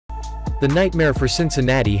The nightmare for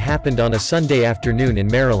Cincinnati happened on a Sunday afternoon in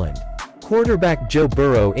Maryland. Quarterback Joe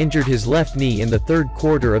Burrow injured his left knee in the third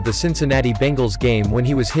quarter of the Cincinnati Bengals game when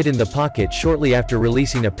he was hit in the pocket shortly after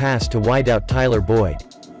releasing a pass to wideout Tyler Boyd.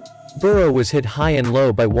 Burrow was hit high and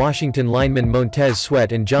low by Washington linemen Montez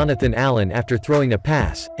Sweat and Jonathan Allen after throwing a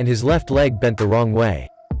pass, and his left leg bent the wrong way.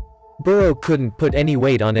 Burrow couldn't put any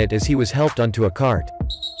weight on it as he was helped onto a cart.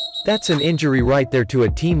 "That's an injury right there to a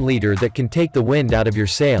team leader that can take the wind out of your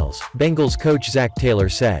sails," Bengals coach Zac Taylor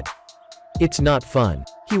said. "It's not fun.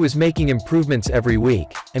 He was making improvements every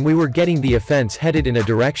week, and we were getting the offense headed in a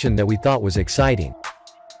direction that we thought was exciting."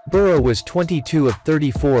 Burrow was 22 of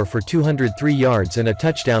 34 for 203 yards and a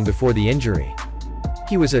touchdown before the injury.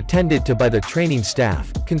 He was attended to by the training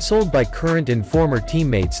staff, consoled by current and former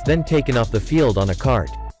teammates, then taken off the field on a cart.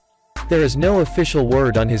 There is no official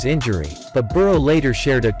word on his injury, but Burrow later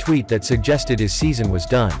shared a tweet that suggested his season was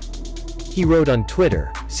done. He wrote on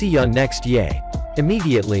Twitter, "See ya next year."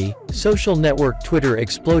 Immediately, social network Twitter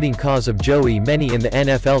exploding cause of Joey. Many in the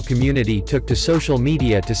NFL community took to social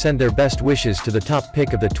media to send their best wishes to the top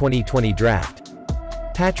pick of the 2020 draft.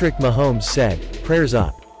 Patrick Mahomes said, "Prayers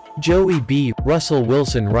up. Joey B. Russell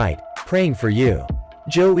Wilson right, praying for you.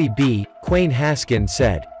 Joey B." Quayne Haskins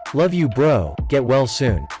said, "Love you bro, get well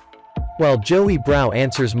soon." While Joey Brow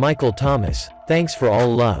answers Michael Thomas, "Thanks for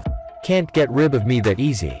all love. Can't get rid of me that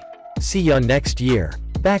easy. See ya next year."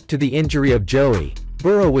 Back to the injury of Joey.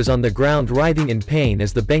 Burrow was on the ground writhing in pain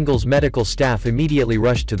as the Bengals medical staff immediately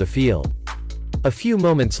rushed to the field. A few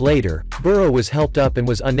moments later, Burrow was helped up and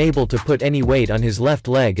was unable to put any weight on his left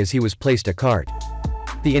leg as he was placed a cart.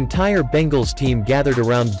 The entire Bengals team gathered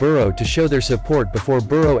around Burrow to show their support before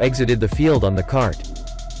Burrow exited the field on the cart.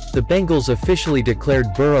 The Bengals officially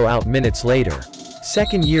declared Burrow out minutes later.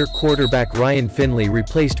 Second-year quarterback Ryan Finley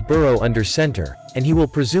replaced Burrow under center, and he will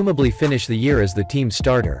presumably finish the year as the team's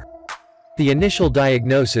starter. The initial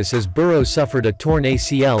diagnosis is Burrow suffered a torn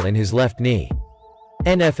ACL in his left knee.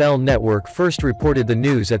 NFL Network first reported the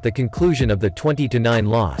news at the conclusion of the 20-9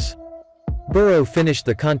 loss. Burrow finished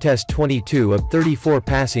the contest 22 of 34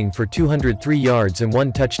 passing for 203 yards and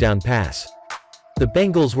one touchdown pass. The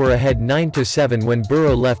Bengals were ahead 9-7 when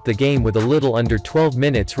Burrow left the game with a little under 12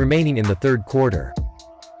 minutes remaining in the third quarter.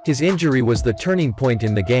 His injury was the turning point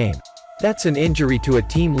in the game. "That's an injury to a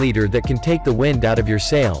team leader that can take the wind out of your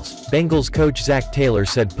sails," Bengals coach Zac Taylor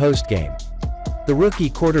said post-game. The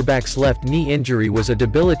rookie quarterback's left knee injury was a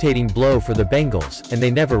debilitating blow for the Bengals, and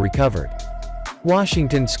they never recovered.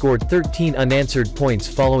 Washington scored 13 unanswered points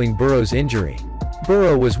following Burrow's injury.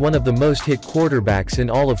 Burrow was one of the most hit quarterbacks in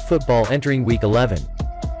all of football entering Week 11.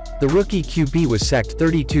 The rookie QB was sacked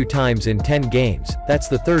 32 times in 10 games, that's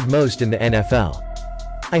the third most in the NFL.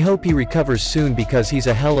 "I hope he recovers soon because he's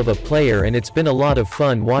a hell of a player and it's been a lot of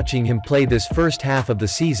fun watching him play this first half of the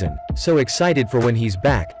season, so excited for when he's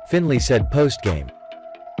back," Finley said post-game.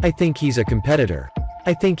 "I think he's a competitor.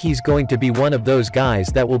 I think he's going to be one of those guys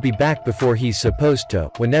that will be back before he's supposed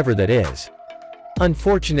to, whenever that is."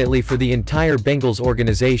 Unfortunately for the entire Bengals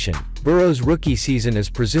organization, Burrow's rookie season is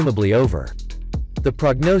presumably over. The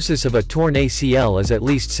prognosis of a torn ACL is at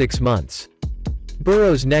least 6 months.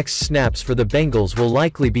 Burrow's next snaps for the Bengals will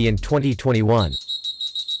likely be in 2021.